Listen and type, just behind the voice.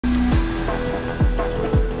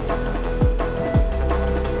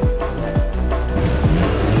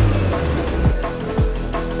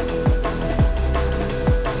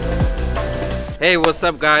Hey, what's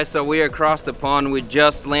up guys? So we are across the pond. We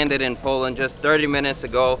just landed in Poland just 30 minutes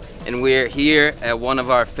ago, and we're here at one of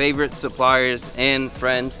our favorite suppliers and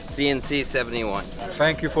friends, CNC71.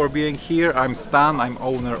 Thank you for being here. I'm Stan, I'm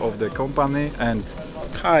owner of the company, and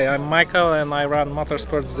hi, I'm Michael and I run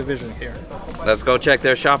Motorsports division here. Let's go check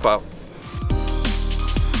their shop out.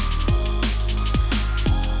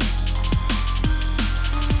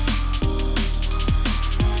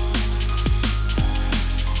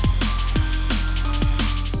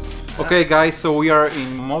 okay guys, so we are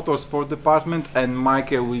in motorsport department and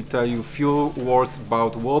Michael will tell you a few words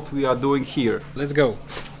about what we are doing here. Let's go.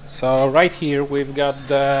 So right here we've got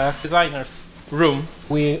the designer's room.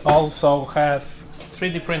 We also have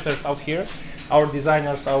 3D printers out here. Our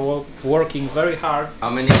designers are working very hard. How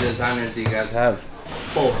many designers do you guys have?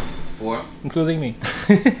 4. 4? Including me.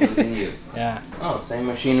 Including you? Yeah. Oh, same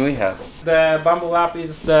machine we have. The Bamboo Lab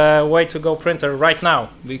is the way to go printer right now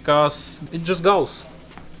because it just goes.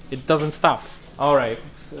 It doesn't stop. Alright,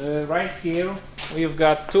 right here we've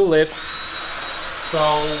got 2 lifts, so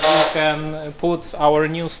we can put our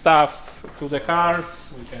new stuff to the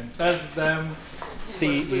cars, we can test them,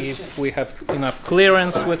 see if we have enough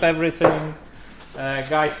clearance with everything.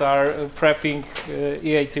 Guys are prepping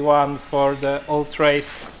E81 for the old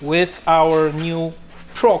race with our new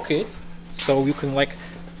Pro Kit, so you can like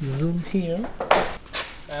zoom here.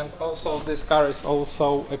 And also this car is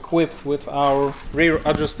also equipped with our rear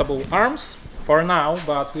adjustable arms for now,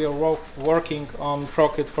 but we are working on Pro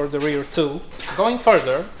Kit for the rear too. Going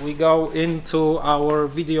further, we go into our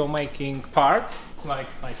video making part, like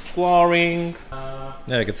nice flooring.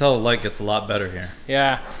 Yeah, I can tell the light gets a lot better here.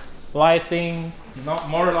 Yeah, lighting, not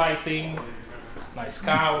more lighting, nice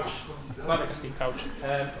couch. It's not like a steam couch.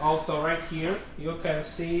 And also right here you can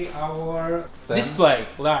see our display.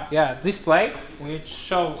 Yeah, display, which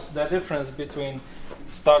shows the difference between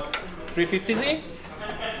stock 350Z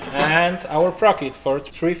and our Pro Kit for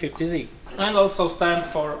 350Z. And also stand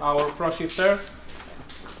for our Pro Shifter.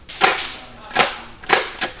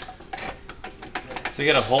 So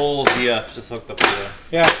you got a whole DF just hooked up to there.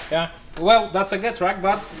 Yeah, yeah. Well, that's a good track,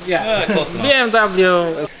 but yeah, close enough.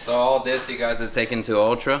 BMW. So all this you guys are taking to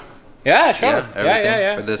Ultra? Yeah, sure. Yeah, everything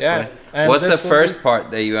yeah. for this yeah. way. And what's the this first part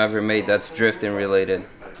that you ever made that's drifting related?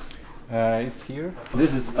 It's here.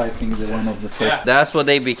 This is, I think, the one of the first. Yeah. That's what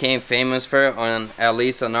they became famous for, at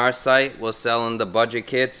least on our site, was selling the budget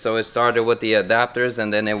kits. So it started with the adapters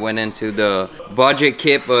and then it went into the budget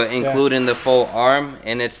kit, but including the full arm.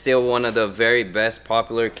 And it's still one of the very best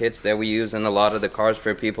popular kits that we use in a lot of the cars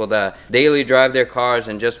for people that daily drive their cars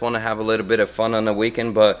and just want to have a little bit of fun on the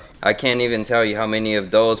weekend. But I can't even tell you how many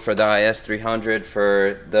of those for the IS300,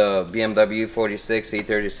 for the BMW 46,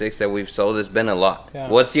 E36 that we've sold. It's been a lot. Yeah.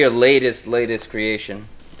 What's your latest creation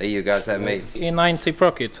that you guys have made? E90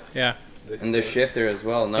 Pro Kit, yeah. And the shifter as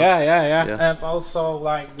well, no? Yeah. And also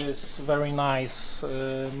like this very nice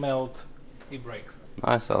melt e-brake.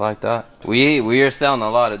 Nice, I like that. We are selling a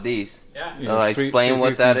lot of these. Yeah. Explain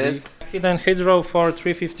what that is. Hidden hydro for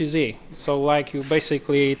 350Z. So like you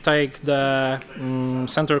basically take the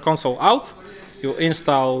center console out, you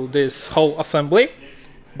install this whole assembly,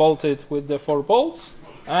 bolt it with the 4 bolts,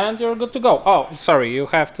 and you're good to go. Oh, sorry, you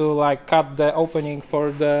have to like cut the opening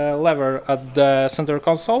for the lever at the center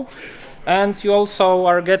console, and you also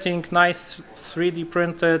are getting nice 3D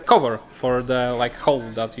printed cover for the like hole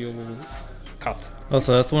that you cut. Oh,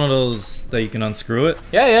 so that's one of those that you can unscrew it?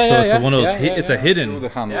 Yeah. So it's one of those, it's a hidden. The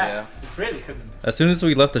handle. Yeah, it's really hidden. As soon as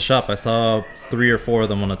we left the shop, I saw 3 or 4 of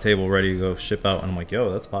them on a table ready to go ship out, and I'm like, yo,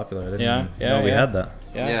 that's popular. I didn't know we had that.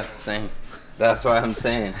 Yeah, same. That's what I'm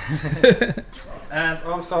saying. And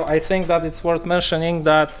also I think that it's worth mentioning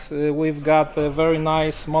that we've got a very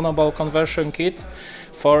nice monoball conversion kit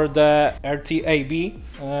for the RTAB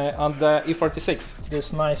on the E46.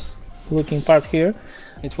 This nice looking part here.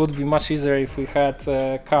 It would be much easier if we had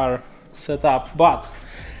a car set up, but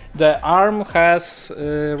the arm has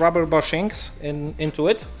rubber bushings into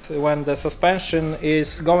it. When the suspension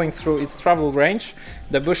is going through its travel range,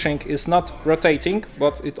 the bushing is not rotating,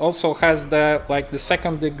 but it also has the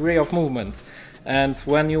second degree of movement. And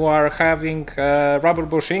when you are having rubber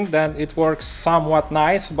bushing, then it works somewhat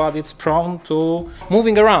nice, but it's prone to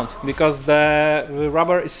moving around because the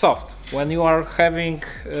rubber is soft. When you are having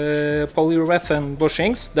polyurethane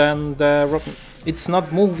bushings, then it's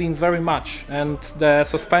not moving very much, and the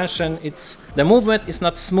suspension, the movement is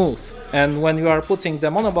not smooth. And when you are putting the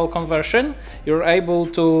monoball conversion, you're able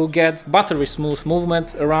to get battery smooth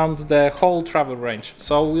movement around the whole travel range.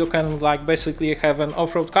 So you can basically have an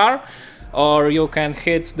off-road car, or you can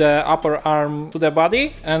hit the upper arm to the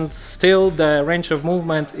body and still the range of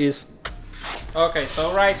movement is Okay,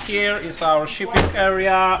 so right here is our shipping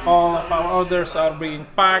area. All of our orders are being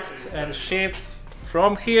packed and shipped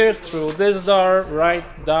from here through this door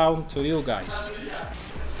right down to you guys.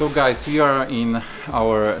 So guys, we are in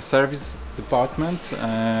our service department.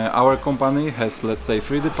 Our company has, let's say,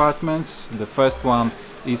 3 departments. The first one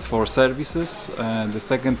is for services, the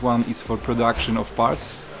second one is for production of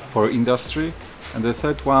parts for industry, and the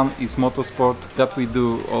third one is motorsport that we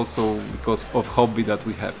do also because of hobby that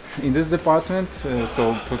we have. In this department,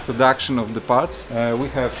 so for production of the parts, we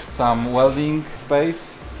have some welding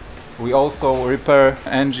space. We also repair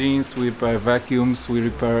engines, we repair vacuums, we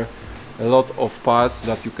repair a lot of parts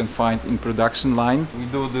that you can find in production line. We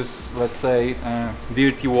do this, let's say,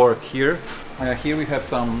 dirty work here. Here we have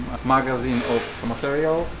some magazine of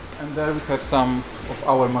material, and there we have some of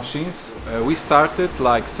our machines. We started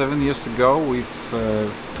like 7 years ago with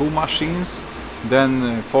 2 machines,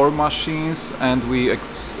 then 4 machines, and we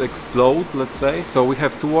explode, let's say. So we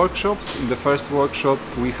have 2 workshops. In the first workshop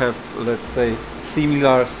we have, let's say,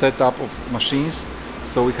 similar setup of machines.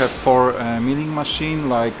 So we have 4 milling machine,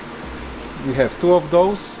 like we have 2 of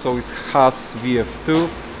those, so it's Haas VF2.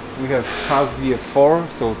 We have Haas VF4,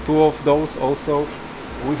 so 2 of those also.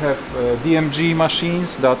 We have DMG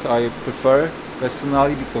machines that I prefer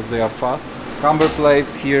personally because they are fast. Camber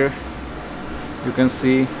plates here, you can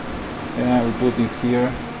see, yeah, we put it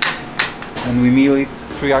here and we mill it.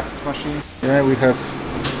 3-axis machine. Yeah, we have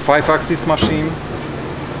 5-axis machine,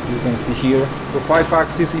 you can see here. The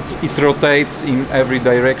 5-axis, it rotates in every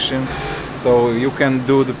direction, so you can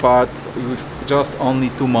do the part with just only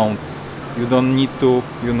 2 mounts. You don't need to,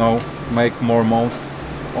 you know, make more mounts,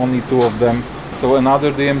 only 2 of them. So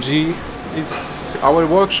another DMG is our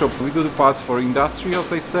workshops. We do the parts for industry,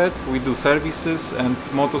 as I said, we do services, and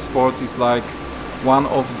motorsport is like one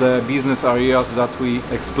of the business areas that we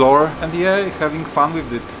explore, and yeah, having fun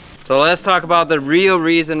with it. So let's talk about the real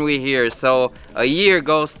reason we're here. So a year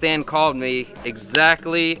ago, Stan called me,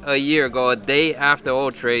 exactly a year ago, a day after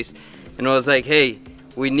Old Race, and was like, hey,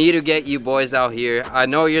 we need to get you boys out here. I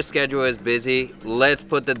know your schedule is busy. Let's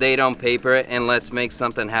put the date on paper and let's make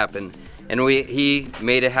something happen. And he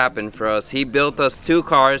made it happen for us. He built us 2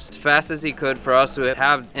 cars as fast as he could for us to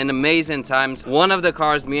have an amazing time. One of the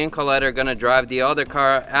cars me and Colette are gonna drive. The other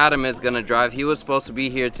car Adam is gonna drive. He was supposed to be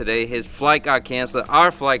here today. His flight got canceled. Our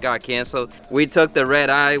flight got canceled. We took the red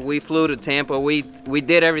eye. We flew to Tampa. We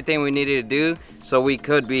did everything we needed to do so we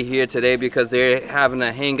could be here today because they're having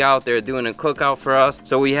a hangout. They're doing a cookout for us.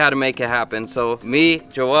 So we had to make it happen. So me,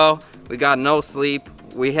 Joel, we got no sleep.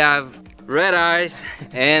 We have red eyes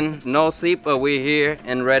and no sleep, but we're here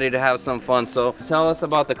and ready to have some fun. So tell us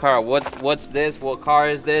about the car. What's this? What car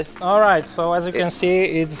is this? All right, so as you can see,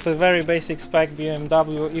 it's a very basic spec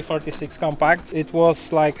BMW E46 compact. It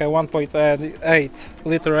was like a 1.8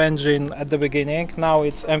 liter engine at the beginning. Now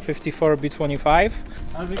it's M54 B25.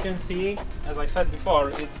 As you can see, as I said before,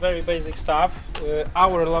 it's very basic stuff.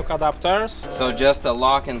 Our lock adapters. So just a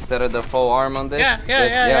lock instead of the full arm on this?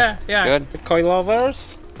 Yeah. Good. The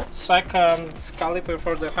coilovers. Second caliper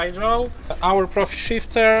for the hydro, our Pro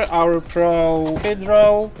shifter, our Pro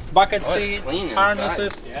hydro, bucket seats,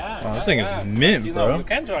 harnesses. Wow, this thing is mint, you bro. know, you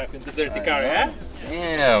can drive in the dirty car, yeah?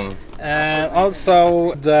 Damn. And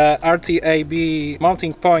also the RTAB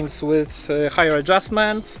mounting points with higher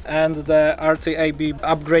adjustments and the RTAB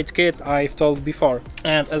upgrade kit I've told before.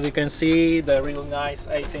 And as you can see, the really nice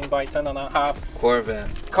 18 by 10.5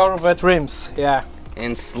 Corvette rims, yeah.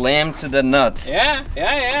 And slam to the nuts.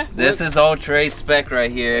 Yeah. This is Old Race spec right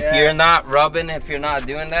here. If you're not rubbing, if you're not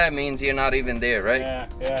doing that, it means you're not even there, right? Yeah.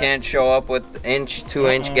 You can't show up with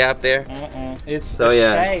 2-inch gap there. It's so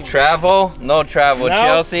yeah, shame. travel, no travel. No.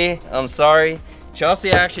 Chelsea, I'm sorry.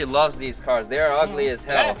 Chelsea actually loves these cars. They're ugly as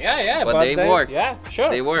hell. Yeah, but they work. Yeah, sure.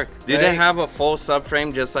 They work. Do they have a full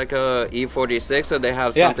subframe just like a E46, or they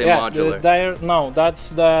have something modular? No, that's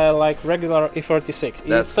the like regular E46.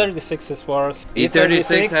 E36 is worse.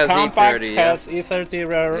 E36 has compact, E30. has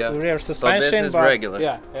E30 rear suspension. So this is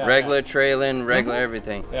regular. Regular trailing, regular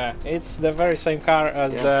everything. Yeah, it's the very same car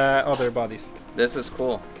as the other bodies. This is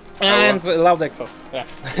cool. And loud exhaust.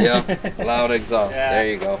 Yeah, loud exhaust. There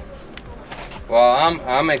you go. Well,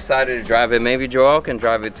 I'm excited to drive it. Maybe Joel can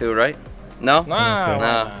drive it too, right? No? No.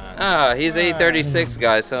 Ah, he's a E36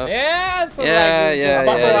 guy, so. Yeah, so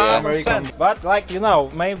But like, you know,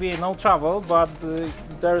 maybe no travel, but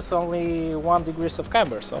there's only 1 degree of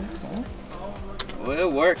camber, so. Well,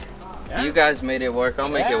 it'll work. Yeah. You guys made it work. I'll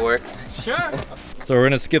make it work. Sure. So we're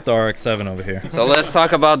gonna skip the RX-7 over here. So let's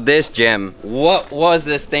talk about this gem. What was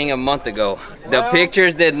this thing a month ago? The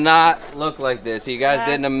pictures did not look like this. You guys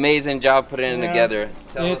did an amazing job putting it together.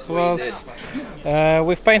 Tell us what you did.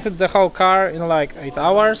 We've painted the whole car in like 8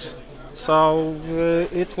 hours. So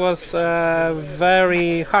it was a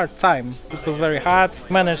very hard time. It was very hard.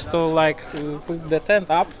 Managed to like put the tent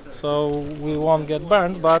up so we won't get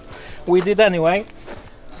burned, but we did anyway.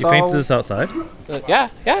 You painted this outside? Yeah.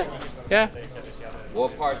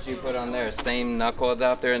 What parts you put on there? Same knuckle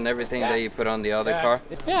adapter and everything that you put on the other car?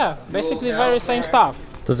 Yeah, basically very same stuff.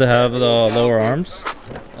 Does it have the lower arms?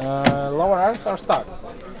 Lower arms are stuck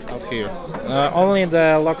out here. Only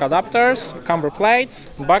the lock adapters, camber plates,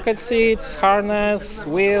 bucket seats, harness,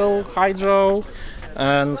 wheel, hydro,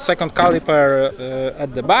 and second caliper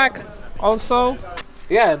at the back. Also,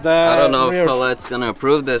 yeah, I don't know if Colette's gonna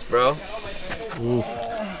approve this, bro.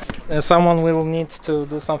 Someone will need to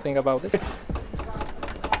do something about it.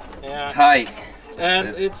 Tight.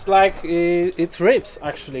 And it's like it rips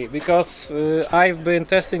actually, because I've been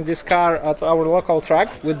testing this car at our local track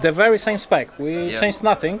with the very same spec. We changed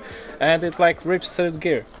nothing, and it like rips third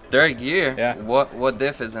gear. Third gear? Yeah. What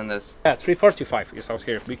diff is in this? Yeah, 345 is out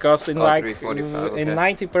here, because in in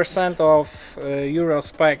 90% of Euro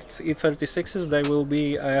spec E36s they will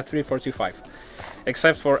be 345.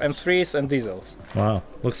 Except for M3s and diesels. Wow,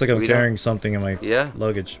 looks like I'm carrying something in my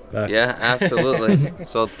luggage back. Yeah, absolutely.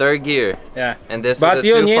 So third gear. Yeah. And this but is a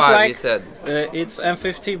you 2.5, need like, you said. It's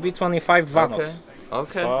M50 B25 Vanos.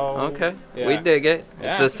 Okay. So, We dig it.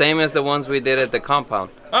 It's the same as the ones we did at the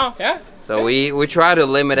compound. Oh, yeah. So we try to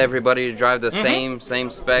limit everybody to drive the same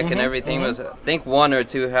spec and everything. Was I think 1 or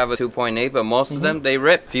 2 have a 2.8, but most of them they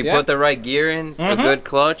rip. If you put the right gear in, a good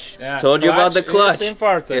clutch. Told you about the clutch.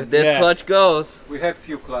 Important. If this clutch goes, we have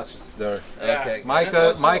few clutches there. Okay.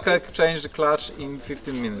 Michael changed the clutch in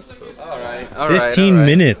 15 minutes. So. All right. 15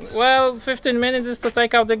 minutes. Well, 15 minutes is to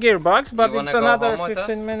take out the gearbox, but it's another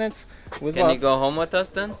 15 minutes. With Can you go home with us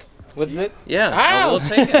then? With it? Yeah, we'll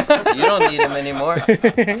take it. You don't need them anymore.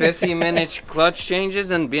 15-minute clutch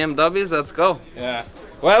changes and BMWs, let's go. Yeah.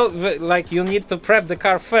 Well, like you need to prep the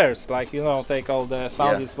car first, like, you know, take all the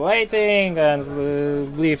sound isolating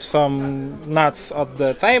and leave some nuts at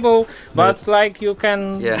the table, but like you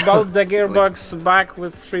can bolt the gearbox back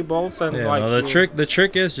with 3 bolts and like... No, the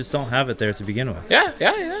trick is just don't have it there to begin with. Yeah.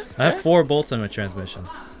 I have 4 bolts in my transmission.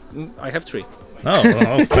 I have 3.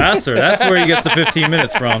 Oh, faster. That's where you get the 15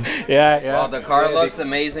 minutes from. Yeah. Well, the car looks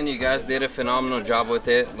amazing. You guys did a phenomenal job with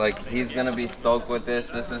it. Like, he's gonna be stoked with this.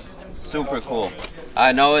 This is super cool.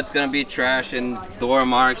 I know it's gonna be trash and door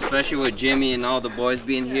marks, especially with Jimmy and all the boys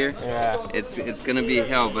being here. Yeah. It's gonna be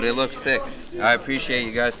hell, but it looks sick. I appreciate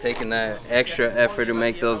you guys taking that extra effort to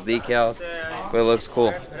make those decals, but it looks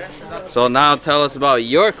cool. So now tell us about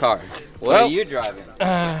your car. What are you driving?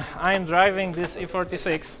 I'm driving this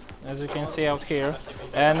E46. As you can see out here,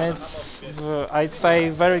 and it's I'd say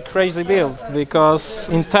very crazy build, because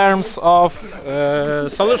in terms of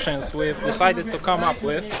solutions we've decided to come up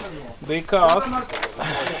with, because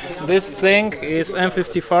this thing is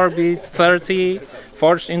M54B30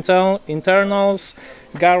 forged internals,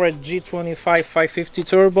 Garrett G25 550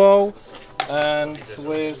 turbo, and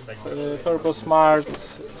with Turbo Smart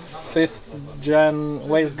 5th gen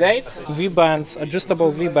wastegate, V-bands,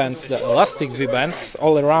 adjustable V-bands, the elastic V-bands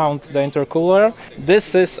all around the intercooler.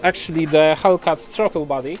 This is actually the Hellcat throttle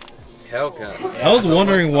body. Hellcat. I was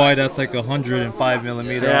wondering why that's like 105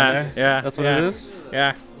 millimeter on there. Yeah. That's what it is?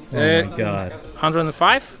 Yeah. Oh my god.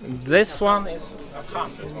 105. This one is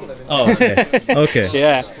 100. Oh, okay. Okay.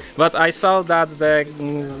 Yeah, but I saw that the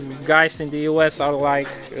guys in the US are like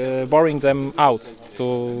boring them out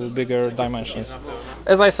to bigger dimensions.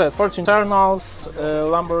 As I said, forged internals,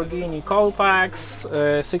 Lamborghini coil packs,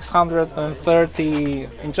 630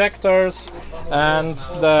 injectors, and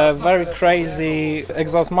the very crazy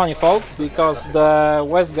exhaust manifold, because the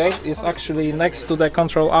wastegate is actually next to the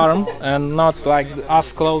control arm and not like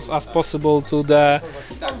as close as possible to the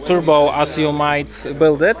turbo as you might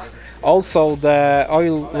build it. Also, the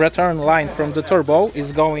oil return line from the turbo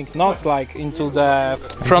is going not like into the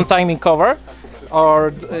front timing cover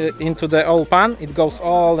or into the oil pan, it goes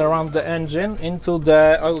all around the engine into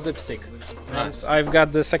the oil dipstick. Nice. And I've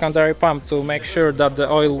got the secondary pump to make sure that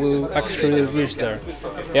the oil will actually reach there.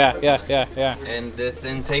 Yeah. And this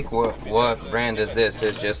intake, what brand is this?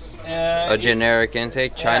 It's just a generic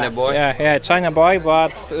intake, China Boy? Yeah, China Boy,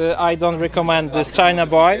 but I don't recommend this China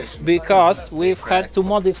Boy, because we've had to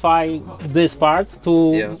modify this part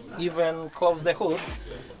to even close the hood.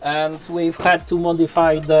 And we've had to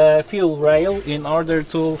modify the fuel rail in order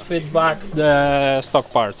to fit back the stock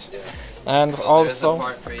parts. And There's a also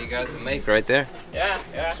part for you guys to make right there. yeah,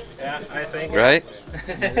 I think Right?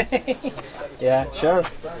 yeah, sure.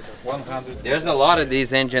 100. There's a lot of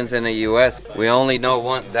these engines in the US. We only know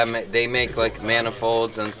one that they make like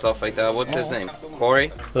manifolds and stuff like that. What's his name?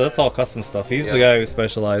 Corey? So that's all custom stuff. He's the guy who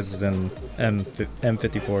specializes in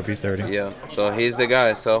M54 B30. Yeah. So he's the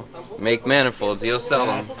guy. So make manifolds. You'll sell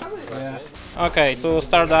them. Okay, to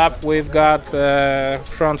start up, we've got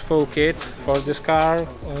front full kit for this car.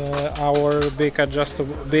 Our big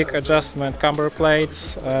adjustment camber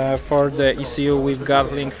plates. For the ECU, we've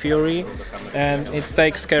got Link Fury, and it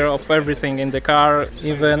takes care of everything in the car,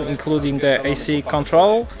 even including the AC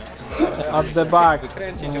control. At the back,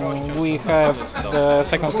 we have the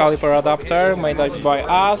second caliper adapter made by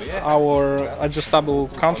us, our adjustable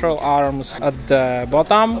control arms at the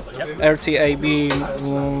bottom, RTAB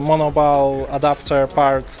monoball adapter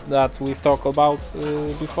part that we've talked about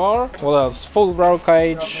before. What else? Full roll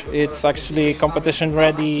cage. It's actually competition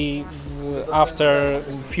ready after a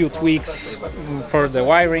few tweaks for the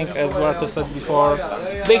wiring, as Duarte said before.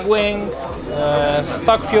 Big wing,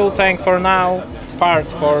 stock fuel tank for now. Part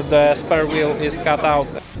for the spare wheel is cut out.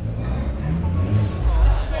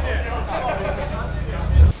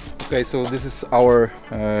 Okay, so this is our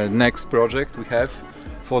next project we have.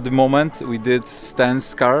 For the moment we did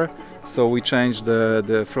Stan's car, so we changed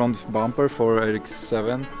the front bumper for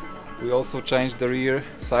RX-7. We also changed the rear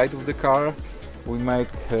side of the car. We made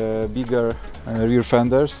bigger rear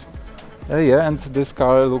fenders. Yeah, and this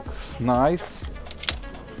car looks nice.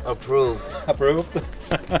 Approved. Approved.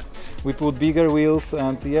 We put bigger wheels,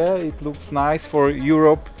 and yeah, it looks nice for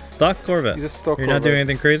Europe. Stock Corvette. It's a stock You're not doing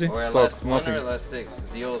anything crazy? Or Stock, LS1 nothing. or LS6?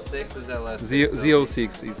 Z06 is LS6?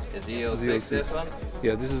 Z06 is. Is Z06 this one?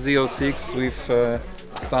 Yeah, this is Z06 with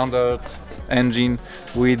standard engine.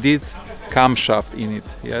 We did camshaft in it.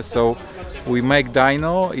 Yeah, so we make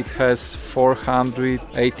dyno. It has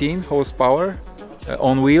 418 horsepower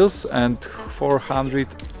on wheels and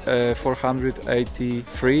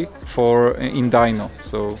 483 for in dyno.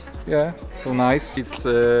 So yeah, so nice. It's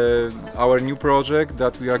our new project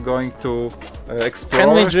that we are going to explore.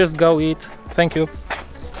 Can we just go eat? Thank you.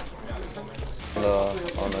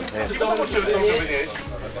 On the table.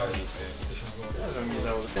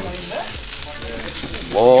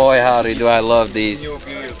 Boy, howdy, do I love these.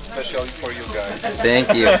 Especially for you guys.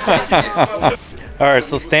 Thank you. Thank you. All right,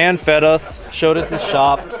 so Stan fed us, showed us his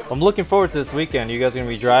shop. I'm looking forward to this weekend. You guys are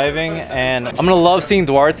gonna be driving, and I'm gonna love seeing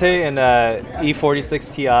Duarte in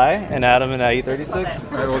E46 Ti and Adam in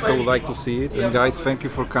E36. I also would like to see it. And guys, thank you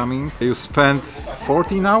for coming. You spent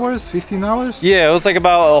 14 hours, 15 hours? Yeah, it was like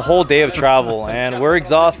about a whole day of travel, and we're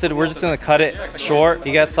exhausted. We're just gonna cut it short.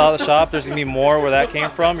 You guys saw the shop. There's gonna be more where that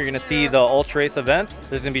came from. You're gonna see the Ultra Race events.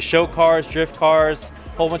 There's gonna be show cars, drift cars,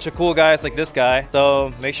 whole bunch of cool guys like this guy.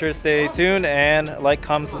 So make sure to stay tuned and like,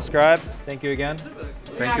 comment, subscribe. Thank you again.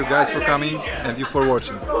 Thank you guys for coming and you for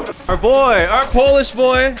watching. Our boy, our Polish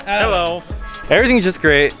boy. Hello. Everything's just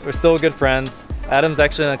great. We're still good friends. Adam's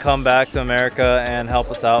actually gonna come back to America and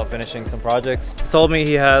help us out finishing some projects. He told me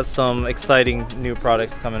he has some exciting new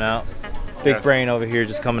products coming out. Big brain over here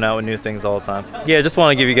just coming out with new things all the time. Yeah, just want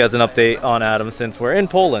to give you guys an update on Adam since we're in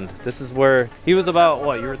Poland. This is where he was about,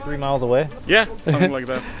 what, you were 3 miles away? Yeah, something like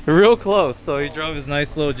that. Real close. So he drove his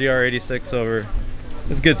nice little GR86 over.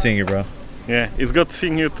 It's good seeing you, bro. Yeah, it's good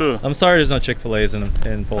seeing you too. I'm sorry there's no Chick-fil-A's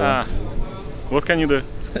in Poland. What can you do?